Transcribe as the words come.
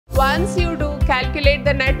once you do calculate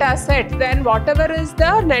the net asset, then whatever is the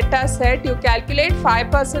net asset, you calculate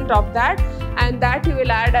 5% of that, and that you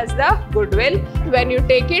will add as the goodwill. When you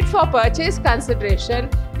take it for purchase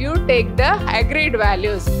consideration, you take the agreed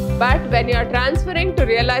values. But when you are transferring to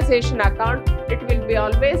realization account, it will be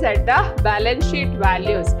always at the balance sheet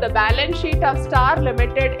values. The balance sheet of Star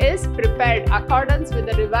Limited is prepared accordance with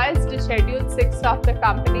the revised Schedule 6 of the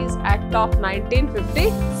Companies Act of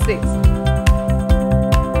 1956.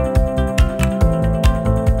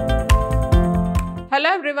 Hello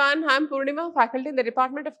everyone, I am Purnima, faculty in the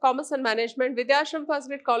Department of Commerce and Management, Vidhyaashram First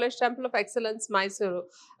Grade College, Temple of Excellence, MYSURU.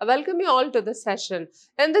 I welcome you all to this session.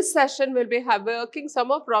 In this session, we'll be working some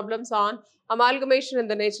more problems on amalgamation and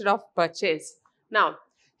the nature of purchase. Now,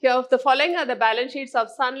 here the following are the balance sheets of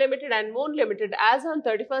Sun Limited and Moon Limited as on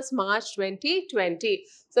 31st March 2020.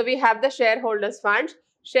 So, we have the shareholders fund,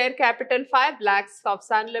 share capital 5 lakhs of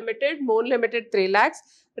Sun Limited, Moon Limited 3 lakhs,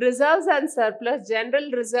 reserves and surplus, general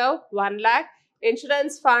reserve 1 lakh,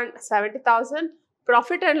 insurance fund 70,000,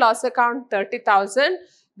 profit and loss account 30,000.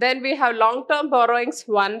 Then we have long-term borrowings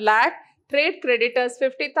 1 lakh, trade creditors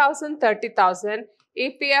 50,000, 30,000,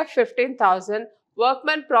 EPF 15,000,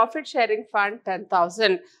 workman profit sharing fund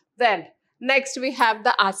 10,000. Then next we have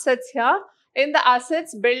the assets here. In the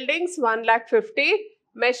assets, buildings 1 lakh 50,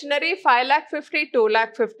 machinery 5 lakh 50, 2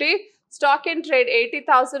 lakh 50, stock in trade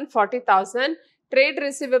 80,000, 40,000. Trade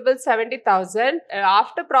receivables 70,000.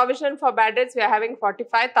 After provision for bad debts, we are having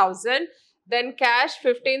 45,000. Then cash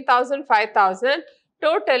 15,000, 5,000.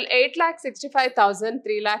 Total 8,65,000,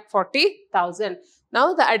 3,40,000.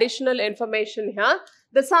 Now the additional information here.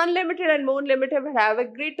 The Sun Limited and Moon Limited have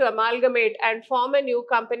agreed to amalgamate and form a new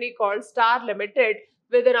company called Star Limited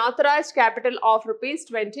with an authorized capital of rupees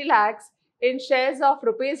 20 lakhs in shares of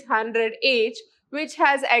rupees 100 each, which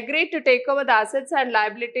has agreed to take over the assets and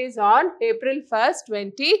liabilities on April 1st,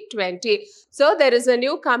 2020. So, there is a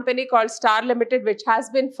new company called Star Limited which has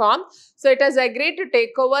been formed. So, it has agreed to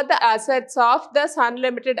take over the assets of the Sun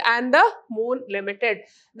Limited and the Moon Limited.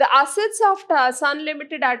 The assets of Sun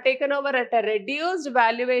Limited are taken over at a reduced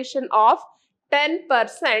valuation of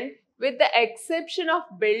 10% with the exception of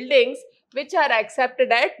buildings which are accepted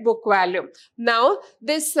at book value. Now,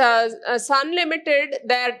 this Sun Limited,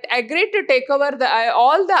 they agreed to take over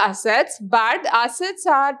all the assets, but assets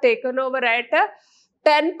are taken over at a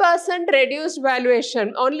 10% reduced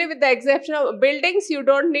valuation. Only with the exception of buildings, you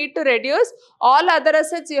don't need to reduce. All other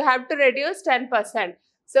assets, you have to reduce 10%.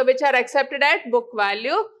 So, which are accepted at book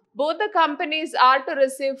value. Both the companies are to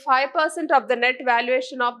receive 5% of the net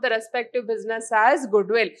valuation of the respective business as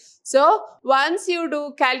goodwill. So, once you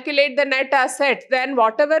do calculate the net asset, then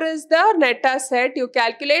whatever is the net asset, you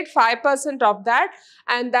calculate 5% of that,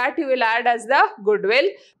 and that you will add as the goodwill.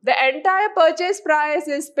 The entire purchase price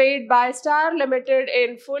is paid by Star Limited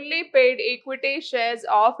in fully paid equity shares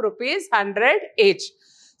of rupees 100 each.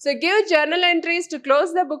 So, give journal entries to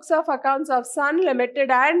close the books of accounts of Sun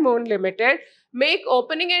Limited and Moon Limited. Make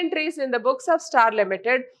opening entries in the books of Star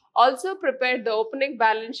Limited. Also prepare the opening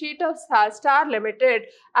balance sheet of Star Limited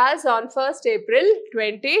as on 1st April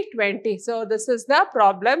 2020. So, this is the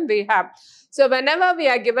problem we have. So, whenever we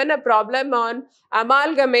are given a problem on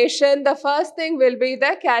amalgamation, the first thing will be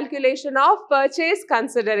the calculation of purchase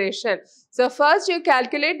consideration. So, first you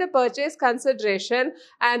calculate the purchase consideration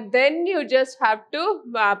and then you just have to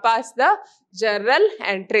pass the journal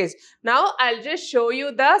entries. Now, I'll just show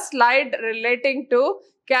you the slide relating to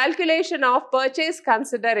calculation of purchase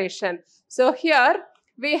consideration. So, here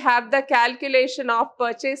we have the calculation of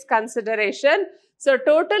purchase consideration. So,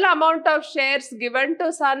 total amount of shares given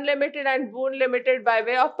to Sun Limited and Moon Limited by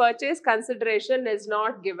way of purchase consideration is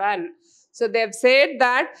not given. So, they have said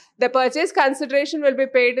that the purchase consideration will be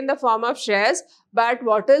paid in the form of shares, but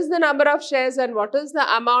what is the number of shares and what is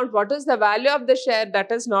the amount, what is the value of the share,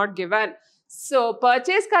 that is not given. So,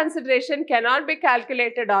 purchase consideration cannot be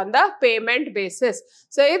calculated on the payment basis.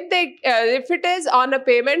 So, if it is on a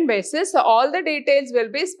payment basis, so all the details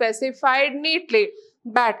will be specified neatly.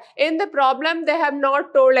 But in the problem, they have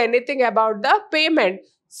not told anything about the payment.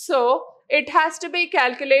 So, it has to be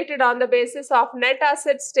calculated on the basis of net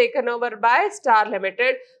assets taken over by Star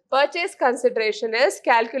Limited. Purchase consideration is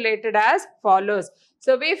calculated as follows.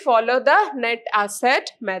 So, we follow the net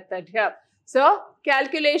asset method here. So,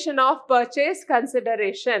 calculation of purchase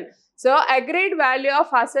consideration. So, agreed value of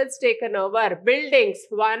assets taken over. Buildings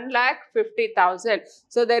 1,50,000.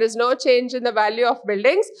 So, there is no change in the value of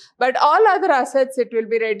buildings, but all other assets it will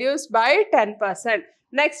be reduced by 10%.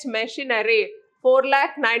 Next, machinery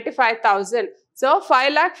 4,95,000. So,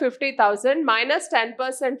 5,50,000 minus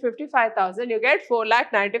 10% 55,000, you get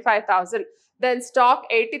 4,95,000. Then stock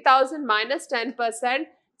 80,000 minus 10%,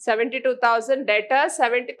 72,000. Debtors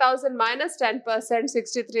 70,000 minus 10%,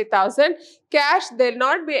 63,000. Cash, there will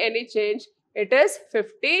not be any change. It is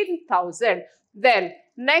 15,000. Then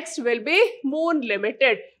next will be Moon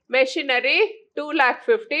Limited. Machinery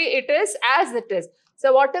 2,50,000. It is as it is.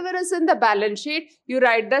 So whatever is in the balance sheet, you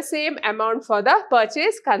write the same amount for the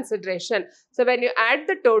purchase consideration. So when you add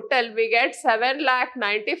the total, we get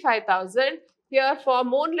 7,95,000. Here for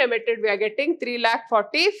Moon Limited, we are getting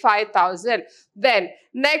 3,45,000. Then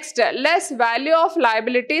next, less value of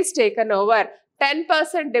liabilities taken over.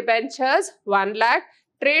 10% debentures, 1 lakh.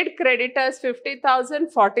 Trade creditors, 50,000,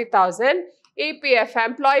 40,000. EPF,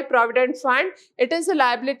 Employee Provident Fund, it is a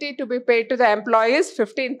liability to be paid to the employees,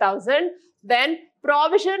 15,000. Then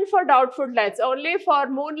provision for doubtful debts. Only for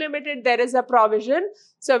Moon Limited there is a provision.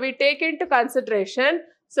 So we take into consideration.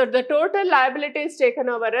 So the total liabilities taken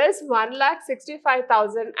over is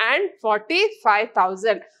 1,65,000 and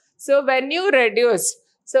 45,000. So when you reduce,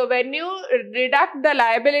 when you deduct the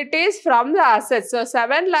liabilities from the assets, so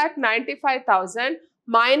 7,95,000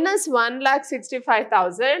 minus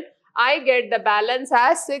 1,65,000, I get the balance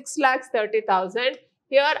as 6,30,000.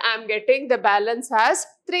 Here I am getting the balance as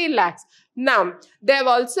 3 lakhs. Now, they have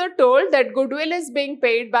also told that goodwill is being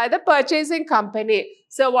paid by the purchasing company.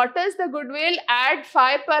 So, what is the goodwill? Add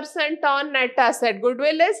 5% on net asset.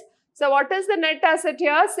 Goodwill is, so what is the net asset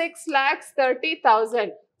here?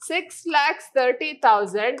 6,30,000.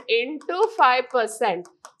 6,30,000 into 5%.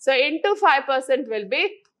 So, into 5% will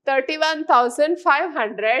be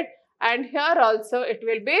 31,500, and here also it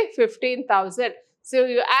will be 15,000. So,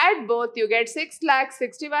 you add both, you get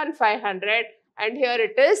 6,61,500. And here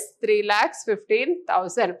it is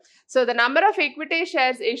 3,15,000. So the number of equity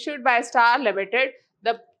shares issued by Star Limited,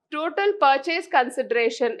 the total purchase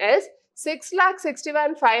consideration is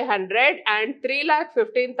 6,61,500 and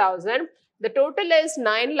 3,15,000. The total is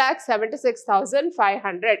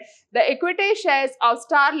 9,76,500. The equity shares of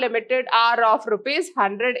Star Limited are of rupees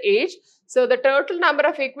 100 each. So the total number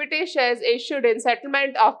of equity shares issued in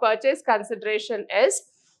settlement of purchase consideration is,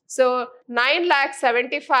 so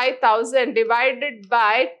 9,75,000 divided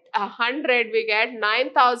by 100, we get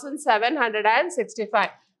 9,765.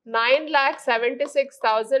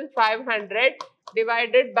 9,76,500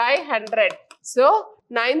 divided by 100. So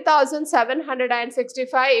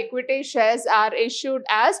 9,765 equity shares are issued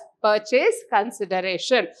as purchase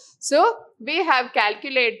consideration. So we have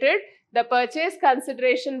calculated the purchase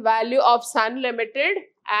consideration value of Sun Limited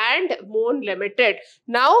and Moon Limited.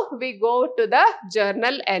 Now we go to the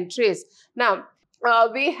journal entries. Now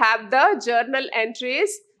we have the journal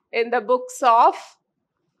entries in the books of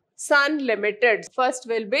Sun Limited. First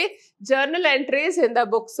will be journal entries in the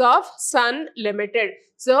books of Sun Limited.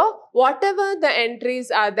 So whatever the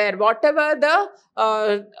entries are there, whatever the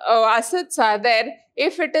assets are there,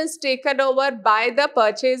 if it is taken over by the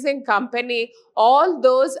purchasing company, all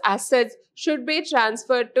those assets should be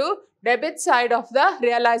transferred to debit side of the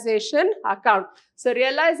realization account. So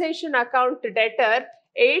realization account debtor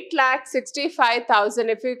 8,65,000.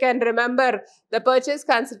 If you can remember the purchase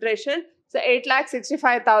consideration, so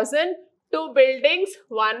 8,65,000. 2 buildings,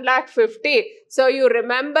 1,50,000. So you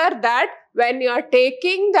remember that when you are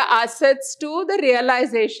taking the assets to the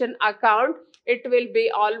realization account, it will be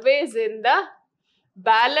always in the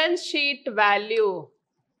balance sheet value.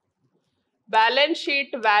 Balance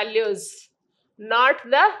sheet values, not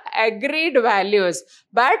the agreed values.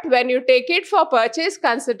 But when you take it for purchase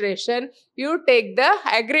consideration, you take the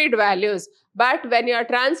agreed values. But when you are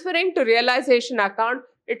transferring to realization account,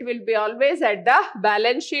 it will be always at the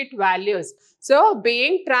balance sheet values. So,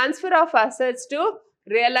 being transfer of assets to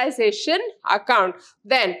realization account.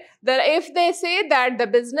 Then, if they say that the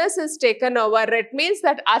business is taken over, it means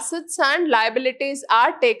that assets and liabilities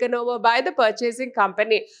are taken over by the purchasing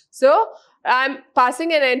company. So, I am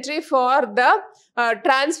passing an entry for the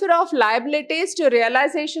transfer of liabilities to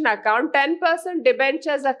realization account. 10%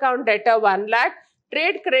 debentures account debtor 1 lakh,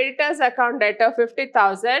 trade creditors account debtor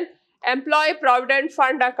 50,000, Employee Provident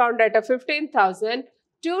Fund account debtor 15,000,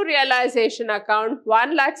 to realization account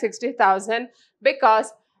 1,60,000,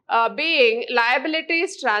 because being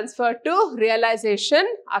liabilities transferred to realization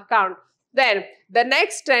account. Then the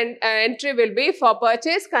next entry will be for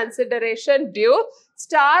purchase consideration due,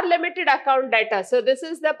 Star Limited account debtor. So this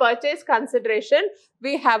is the purchase consideration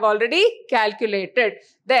we have already calculated.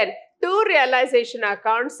 Then to realization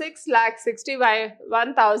account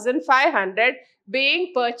 6,61,500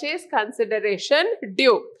 being purchase consideration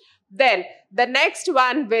due. Then the next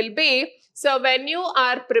one will be, so when you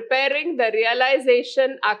are preparing the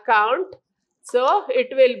realization account, so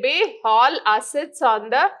it will be all assets on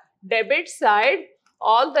the debit side,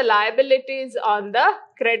 all the liabilities on the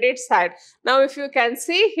credit side. Now, if you can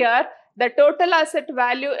see here, the total asset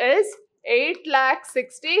value is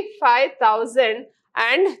 8,65,000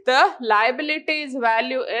 and the liabilities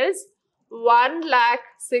value is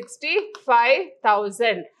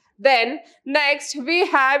 1,65,000. Then next we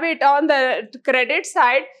have it on the credit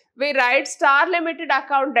side. We write star limited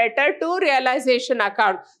account debtor to realization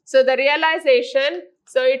account. So the realization,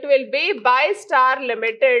 so it will be by star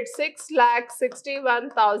limited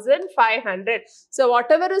 6,61,500. So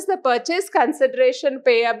whatever is the purchase consideration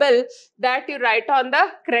payable that you write on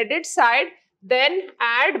the credit side, then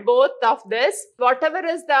add both of this. Whatever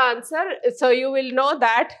is the answer, so you will know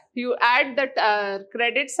that you add the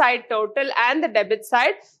credit side total and the debit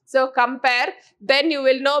side. So compare, then you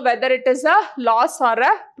will know whether it is a loss or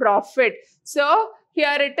a profit. So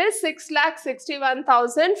here it is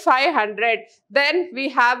 6,61,500. Then we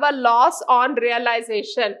have a loss on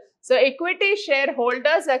realization. So equity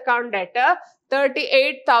shareholders account debtor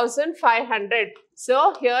 38,500.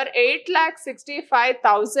 So here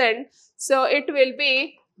 8,65,000. So it will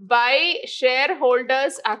be by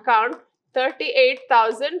shareholders account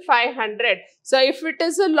 38,500. So if it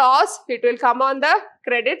is a loss, it will come on the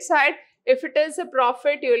credit side. If it is a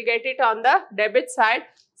profit, you will get it on the debit side.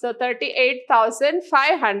 So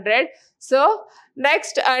 38,500. So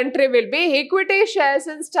next entry will be equity shares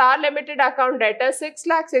in Star Limited account debtor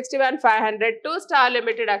 6,61,500 to Star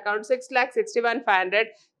Limited account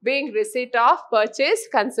 6,61,500 being receipt of purchase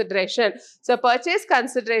consideration. So purchase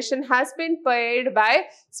consideration has been paid by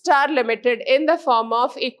Star Limited in the form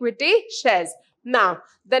of equity shares. Now,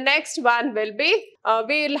 the next one will be,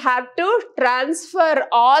 we will have to transfer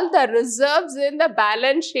all the reserves in the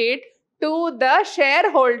balance sheet to the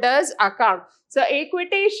shareholders account. So,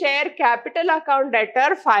 equity share capital account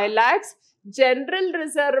debtor 5 lakhs, general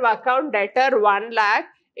reserve account debtor 1 lakh,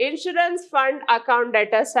 insurance fund account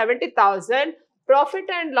debtor 70,000, profit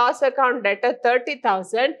and loss account debtor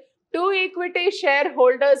 30,000, to equity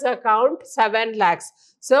shareholders account 7 lakhs.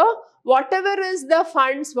 So, whatever is the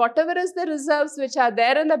funds, whatever is the reserves which are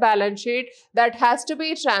there in the balance sheet, that has to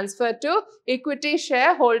be transferred to equity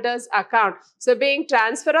shareholders account. So, being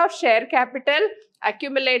transfer of share capital,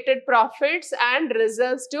 accumulated profits and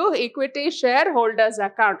reserves to equity shareholders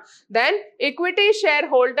account. Then equity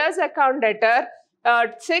shareholders account debtor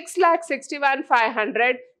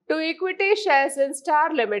 6,61,500 to equity shares in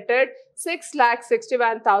Star Limited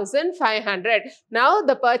 6,61,500. Now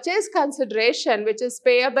the purchase consideration which is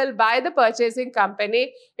payable by the purchasing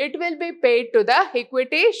company, it will be paid to the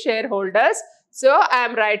equity shareholders. So I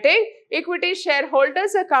am writing equity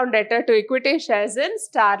shareholders account debtor to equity shares in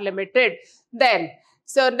Star Limited. Then,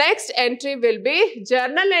 so next entry will be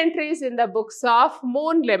journal entries in the books of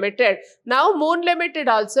Moon Limited. Now Moon Limited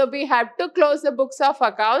also we have to close the books of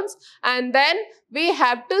accounts and then we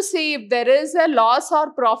have to see if there is a loss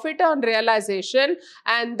or profit on realization,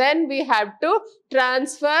 and then we have to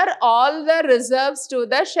transfer all the reserves to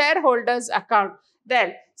the shareholders account.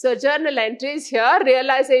 Then, so journal entries here,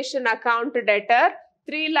 realization account debtor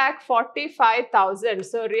 3,45,000.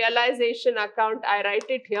 So realization account, I write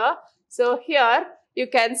it here. So here you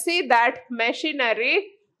can see that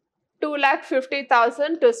machinery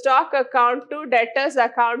 2,50,000 to stock account, to debtors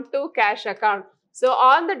account, to cash account. So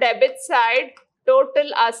on the debit side,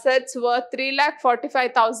 total assets worth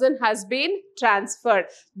 3,45,000 has been transferred.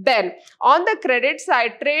 Then on the credit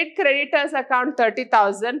side, trade creditors account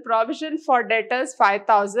 30,000, provision for debtors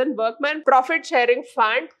 5,000, workman profit sharing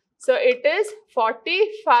fund, so it is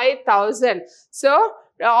 45,000. So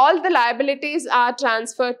all the liabilities are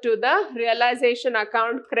transferred to the realization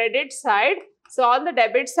account credit side. So on the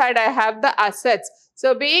debit side, I have the assets.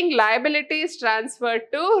 So being liabilities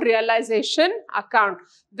transferred to realization account.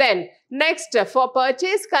 Then next, for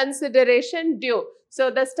purchase consideration due.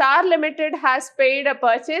 So the Star Limited has paid a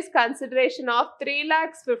purchase consideration of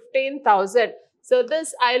 3,15,000. So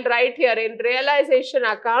this I'll write here in realization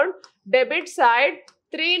account, debit side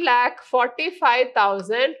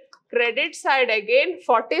 3,45,000, credit side again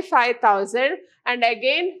 45,000 and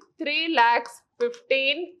again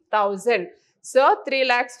 3,15,000. So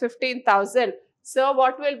 3,15,000. So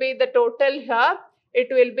what will be the total here? It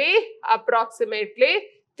will be approximately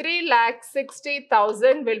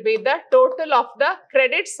 3,60,000 will be the total of the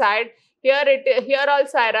credit side. Here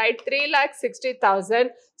also I write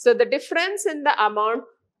 3,60,000. So the difference in the amount,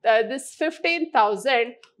 this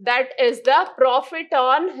 15,000, that is the profit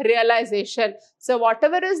on realization. So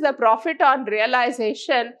whatever is the profit on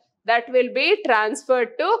realization, that will be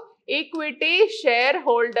transferred to equity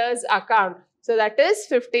shareholders account. So that is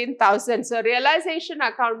 15,000. So realization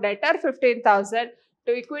account debtor 15,000,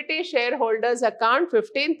 to equity shareholders account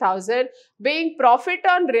 15,000 being profit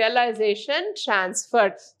on realization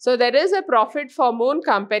transferred. So there is a profit for Moon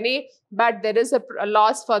Company, but there is a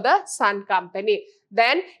loss for the Sun Company.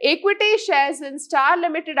 Then equity shares in Star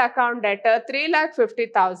Limited account debtor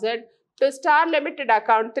 3,50,000 to Star Limited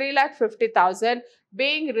account 3,50,000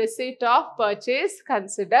 being receipt of purchase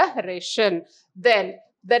consideration. Then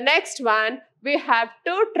the next one, we have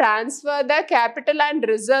to transfer the capital and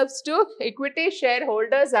reserves to equity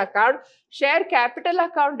shareholders account. Share capital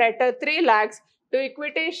account debtor 3 lakhs to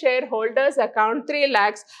equity shareholders account 3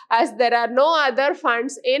 lakhs, as there are no other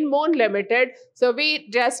funds in Moon Limited. So we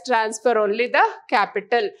just transfer only the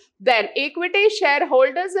capital. Then equity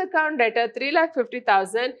shareholders account debtor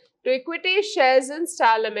 3,50,000 to equity shares in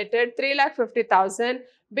Star Limited 3,50,000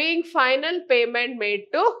 being final payment made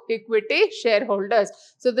to equity shareholders.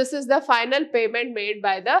 So this is the final payment made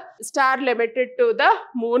by the Star Limited to the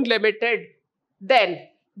Moon Limited. Then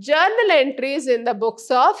journal entries in the books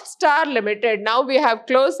of Star Limited. Now we have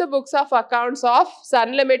closed the books of accounts of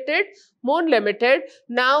Sun Limited, Moon Limited.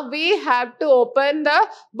 Now we have to open the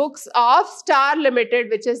books of Star Limited,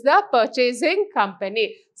 which is the purchasing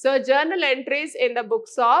company. So journal entries in the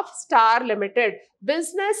books of Star Limited.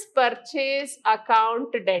 Business purchase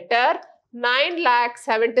account debtor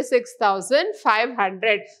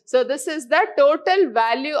 9,76,500. So this is the total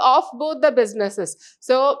value of both the businesses.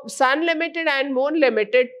 So Sun Limited and Moon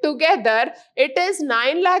Limited together, it is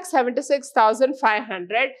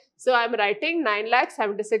 9,76,500. So I am writing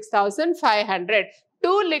 9,76,500.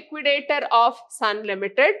 To liquidator of Sun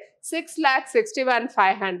Limited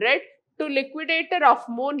 6,61,500. To liquidator of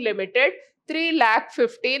Moon Limited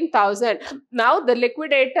 3,15,000. Now the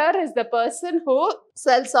liquidator is the person who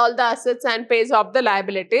sells all the assets and pays off the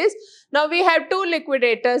liabilities. Now we have two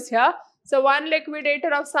liquidators here. So one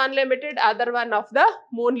liquidator of Sun Limited, other one of the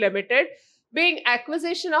Moon Limited, being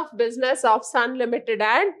acquisition of business of Sun Limited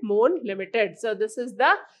and Moon Limited. So this is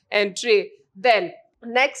the entry. Then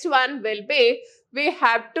next one will be, we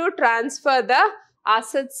have to transfer the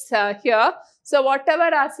assets here. So whatever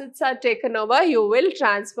assets are taken over, you will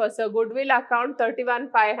transfer. So goodwill account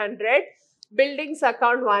 31,500, buildings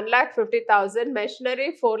account 1,50,000,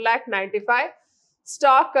 machinery 4,95,000,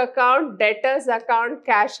 stock account, debtors account,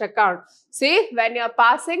 cash account. See, when you are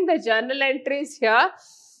passing the journal entries here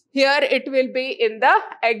it will be in the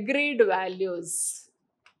agreed values.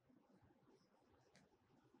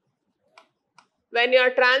 When you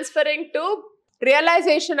are transferring to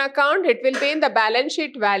realization account, it will be in the balance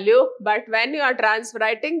sheet value, but when you are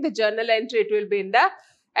writing the journal entry, it will be in the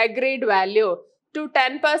agreed value. To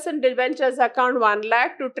 10% debentures account 1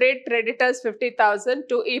 lakh, to trade creditors 50,000,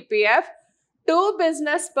 to EPF, to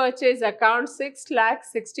business purchase account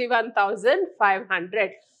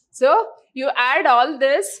 6,61,500. So you add all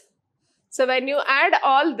this. So when you add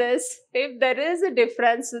all this, if there is a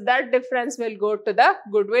difference, that difference will go to the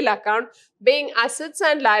goodwill account, being assets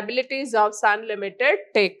and liabilities of Sun Limited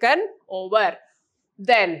taken over.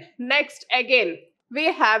 Then next again,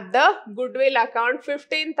 we have the goodwill account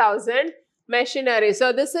 15,000, machinery.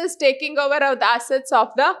 So this is taking over of the assets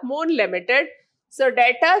of the Moon Limited. So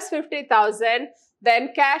debtors 50,000,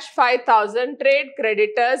 then cash 5,000, trade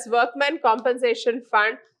creditors, workman compensation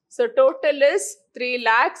fund. So total is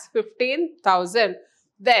 3,15,000.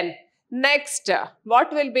 Then next,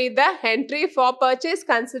 what will be the entry for purchase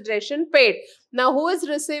consideration paid? Now who is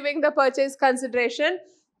receiving the purchase consideration?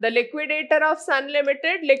 The liquidator of Sun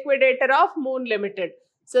Limited, liquidator of Moon Limited.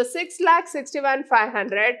 So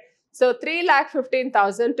 6,61,500. So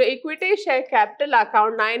 3,15,000 to equity share capital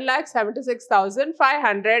account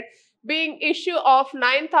 9,76,500 being issue of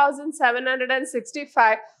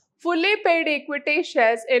 9,765 fully paid equity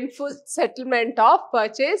shares in full settlement of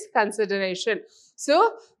purchase consideration.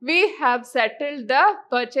 So we have settled the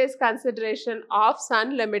purchase consideration of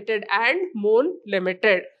Sun Limited and Moon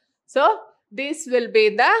Limited. So these will be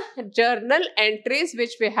the journal entries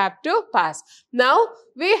which we have to pass. Now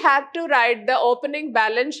we have to write the opening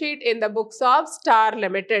balance sheet in the books of Star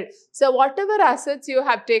Limited. So whatever assets you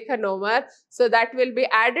have taken over, so that will be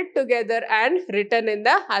added together and written in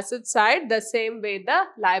the asset side, the same way the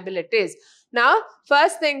liabilities. Now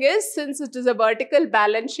first thing is, since it is a vertical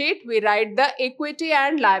balance sheet, we write the equity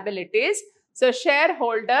and liabilities. So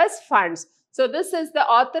shareholders funds. So this is the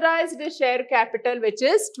authorized share capital, which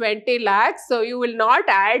is 20 lakhs. So you will not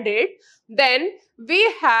add it. Then we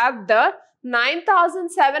have the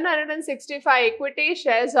 9,765 equity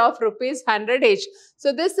shares of rupees 100 each.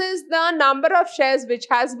 So this is the number of shares which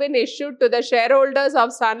has been issued to the shareholders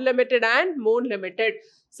of Sun Limited and Moon Limited.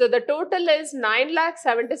 So the total is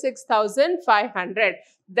 9,76,500.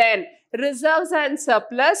 Then reserves and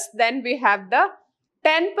surplus. Then we have the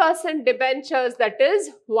 10% debentures, that is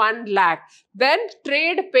 1 lakh. Then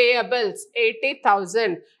trade payables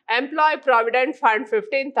 80,000, employee provident fund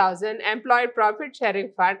 15,000, employee profit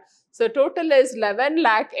sharing fund. So total is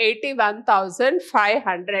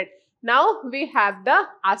 11,81,500. Now we have the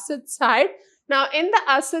asset side. Now in the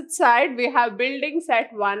asset side, we have buildings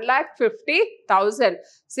at 1,50,000.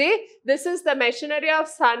 See, this is the machinery of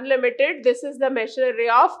Sun Limited. This is the machinery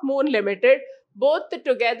of Moon Limited. Both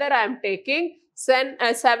together I am taking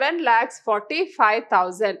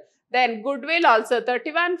 7,45,000. Then goodwill also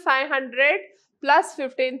 31,500 plus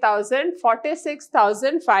 15,000,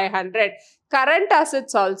 46,500. Current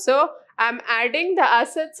assets also, I am adding the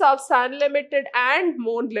assets of Sun Limited and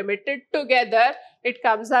Moon Limited together. It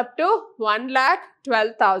comes up to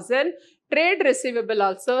 1,12,000. Trade receivable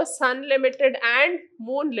also, Sun Limited and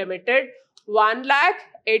Moon Limited,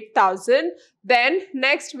 1,08,000. Then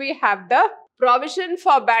next we have the provision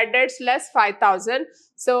for bad debts less 5,000.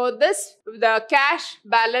 So the cash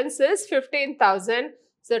balance is 15,000.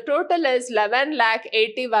 So total is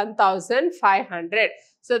 11,81,500.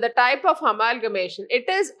 So the type of amalgamation, it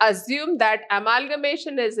is assumed that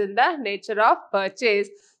amalgamation is in the nature of purchase.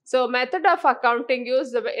 So method of accounting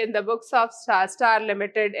used in the books of Star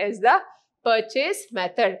Limited is the purchase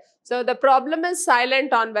method. So the problem is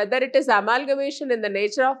silent on whether it is amalgamation in the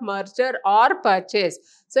nature of merger or purchase.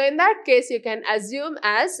 So in that case, you can assume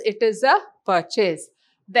as it is a purchase.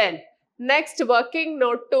 Then next, working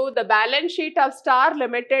note 2, the balance sheet of Star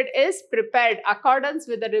Limited is prepared accordance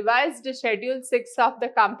with the revised Schedule 6 of the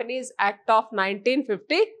Companies Act of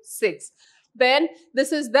 1956. Then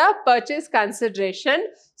this is the purchase consideration.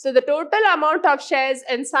 So the total amount of shares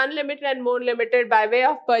in Sun Limited and Moon Limited by way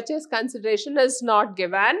of purchase consideration is not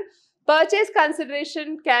given. Purchase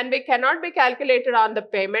consideration cannot be calculated on the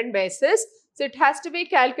payment basis. So it has to be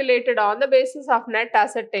calculated on the basis of net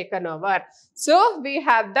asset taken over. So we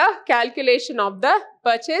have the calculation of the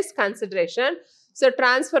purchase consideration. So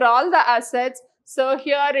transfer all the assets. So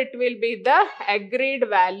here it will be the agreed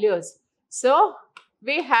values. So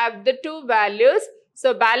we have the two values.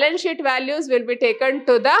 So balance sheet values will be taken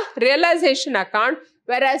to the realization account,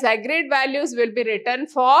 whereas agreed values will be written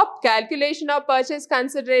for calculation of purchase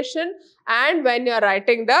consideration and when you are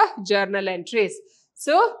writing the journal entries.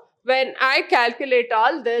 So when I calculate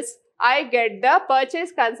all this, I get the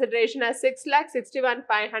purchase consideration as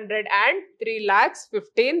 6,61,500 and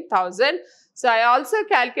 3,15,000. So I also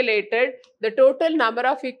calculated the total number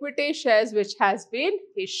of equity shares which has been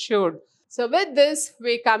issued. So with this,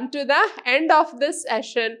 we come to the end of this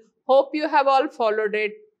session. Hope you have all followed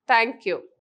it. Thank you.